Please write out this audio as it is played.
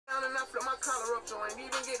I flip my collar up, joint. Even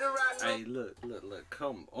get the ride. Hey, look,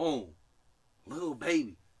 come on. Lil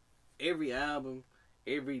Baby. Every album,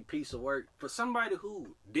 every piece of work. For somebody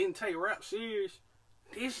who didn't take rap serious,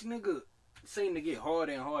 this nigga seemed to get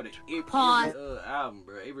harder and harder. Every album,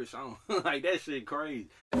 bro. Every song. Like, that shit crazy.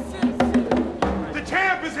 The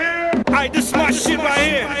champ is here! Alright, this is my shit right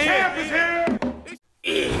here. The champ is here!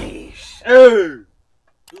 Hey!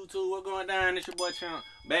 YouTube, what going down? It's your boy Champ.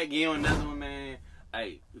 Back again on another one, man.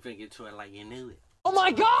 Hey, we finna get to it like you knew it. Oh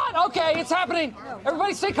my God! Okay, it's happening.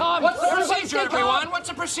 Everybody stay calm. What's the procedure, everyone? What's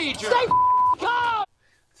the procedure? Stay calm!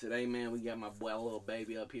 Today, man, we got my boy Lil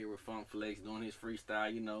Baby up here with Funk Flex doing his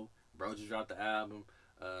freestyle, you know. Bro just dropped the album.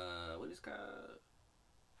 What is it called?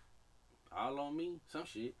 All on Me? Some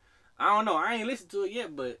shit. I don't know. I ain't listened to it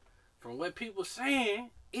yet, but from what people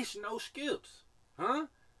saying, it's no skips. Huh?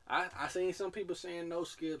 I seen some people saying no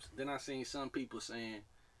skips. Then I seen some people saying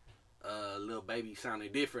Lil Baby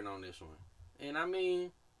sounded different on this one. And I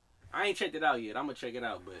mean, I ain't checked it out yet. I'm going to check it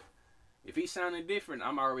out. But if he sounded different,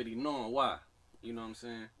 I'm already knowing why. You know what I'm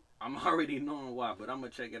saying? I'm already knowing why. But I'm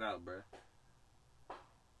going to check it out, bro.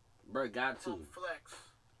 Bro got to. Flex.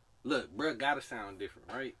 Look, bro got to sound different,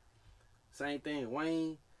 right? Same thing.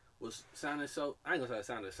 Wayne was sounding so... I ain't going to say it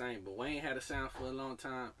sounded the same. But Wayne had a sound for a long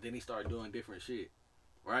time. Then he started doing different shit.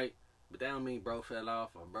 Right? But that don't mean bro fell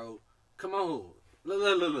off or bro... Come on.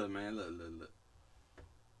 Look, man. Look.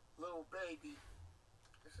 Lil Baby.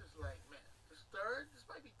 This is like, man, this third? This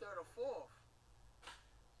might be third or fourth.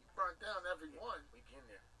 You burnt down every one. We in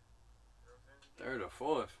there. You know Third or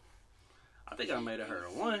fourth? I think I made it heard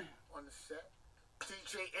one. On the set.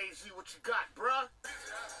 DJ AZ, what you got, bruh?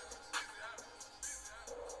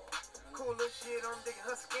 Cool little shit, I'm digging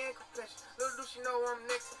her skin complexion. Little do she know I'm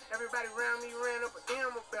next. Everybody around me ran up a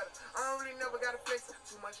damn or better. I don't really never got a flex.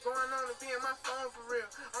 Too much going on to be in my phone for real.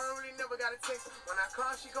 I don't really never got a text. When I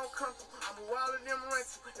call, she gon' come through. I'm a wall of them run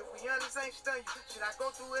to. If we honest, ain't stun you. Should I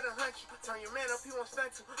go through it and hunt you? Turn your man up, he won't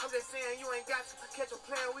stunt you. I'm just saying you ain't got to. Catch a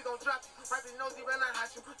plan, we gon' drop you. Wipe his nose, he better not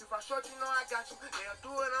hot you. If I short, you know I got you. They'll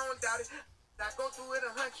do it, I don't doubt it. I go through it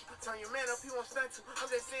and hunt you. Turn your man up, he won't stunt you. I'm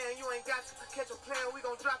just saying you ain't got to. Catch a plan, we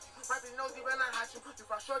gon' drop you. Wipe his nose, he better not hot you. If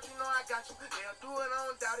I short, you know I got you. They'll do it, I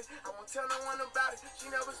don't doubt it. I won't tell no one about it.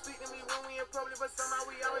 She never speak to me when we in public, but somehow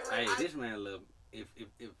we always Hey, this man look. If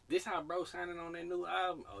this how bro sounding on that new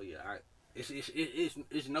album, oh yeah,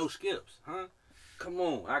 it's no skips, huh? Come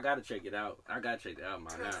on, I gotta check it out. I gotta check the album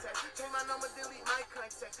out now. Change my number, delete my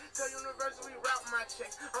contact. Tell Universal we route my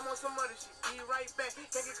checks. I'm on some other shit, be right back.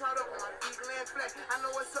 Can't get caught up on my feet land flat. I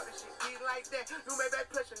know what's up, this shit be like that. New made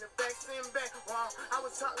back pressure in the back, send back. Wow, I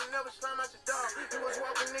was talking, never slime out your dog. You was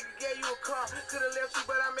walking, nigga, gave you a car. Could've left you,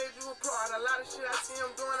 but I made you a part. A lot of shit I see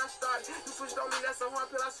him doing, I started. You switched on me, that's a hard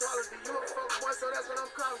pill I swallowed. You a fuck boy, so that's what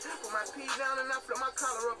I'm calling. Put my pee down and I flip my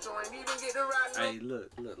collar up, joint. Even get the ride. Hey,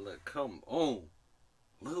 look, come on.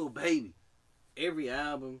 Lil Baby, every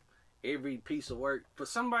album, every piece of work. For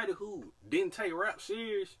somebody who didn't take rap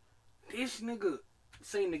serious, this nigga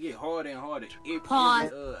seemed to get harder and harder. Every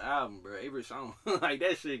album, bro, every song. Like,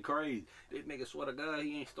 that shit crazy. This nigga, swear to God,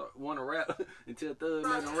 he ain't want to rap until Thug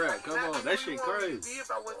made him rap. Come on, that shit crazy. If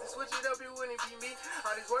I was to switch it up, it wouldn't be me.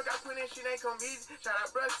 All this work I put in, shit ain't come easy. Shout out,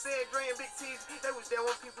 bruh, said, Dre and Big T's. They was there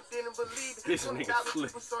when people didn't believe it. This nigga slick.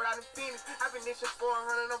 Sold out in Phoenix. I've been this shit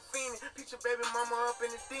 400, I'm fiending. Picture baby mama up in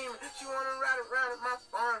the demon. She wanna ride around at my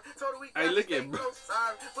farm. Told her we got look at bro.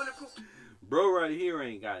 Sorry. Bulletproof. Bro right here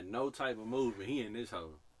ain't got no type of movement. He in this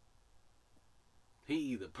hole.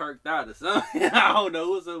 He either perked out or something. I don't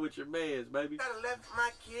know what's up with your mans, baby. Gotta left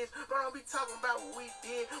my kids, but don't be talking about what we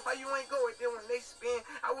did. Why you ain't go with them when they spin?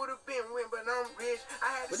 I would have been win, but I'm rich. I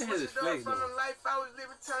had to switch it up from the life I was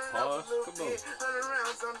living, turning up a little bit. 100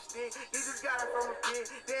 rounds on the stick. He just got it from a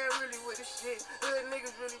kid. They ain't really with the shit. Hood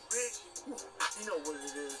niggas really rich. You know what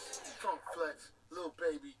it is. Funk Flex, Lil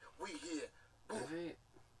Baby, we here. That's it.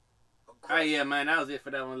 Hey, yeah, man, that was it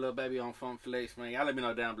for that one, Lil Baby on Funk Flex, man. Y'all let me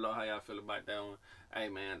know down below how y'all feel about that one. Hey,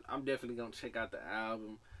 man, I'm definitely gonna check out the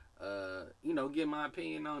album. You know, get my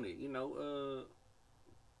opinion on it. You know,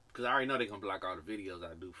 cause I already know they're gonna block all the videos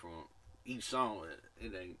I do from each song.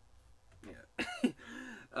 It ain't, yeah.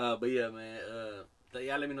 But yeah, man.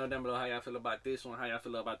 Y'all let me know down below how y'all feel about this one. How y'all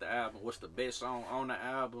feel about the album? What's the best song on the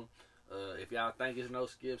album? If y'all think it's no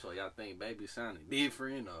skips or y'all think Baby sounding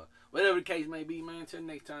different or whatever the case may be, man. Till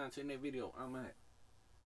next time, till next video, I'm out.